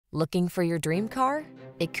Looking for your dream car?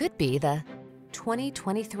 It could be the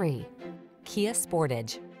 2023 Kia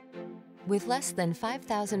Sportage. With less than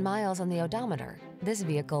 5,000 miles on the odometer, this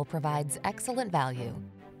vehicle provides excellent value.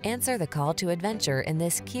 Answer the call to adventure in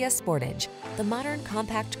this Kia Sportage, the modern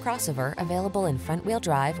compact crossover available in front-wheel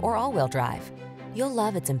drive or all-wheel drive. You'll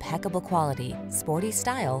love its impeccable quality, sporty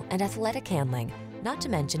style, and athletic handling, not to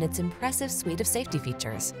mention its impressive suite of safety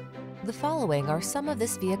features. The following are some of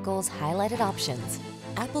this vehicle's highlighted options: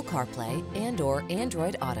 Apple CarPlay and/or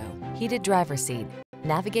Android Auto, heated driver's seat,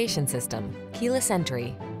 navigation system, keyless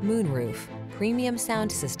entry, moonroof, premium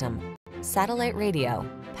sound system, satellite radio,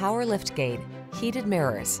 power liftgate, heated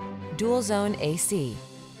mirrors, dual zone AC.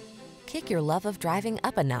 Kick your love of driving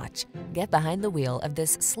up a notch. Get behind the wheel of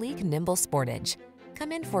this sleek, nimble Sportage.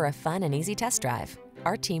 Come in for a fun and easy test drive.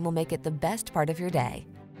 Our team will make it the best part of your day.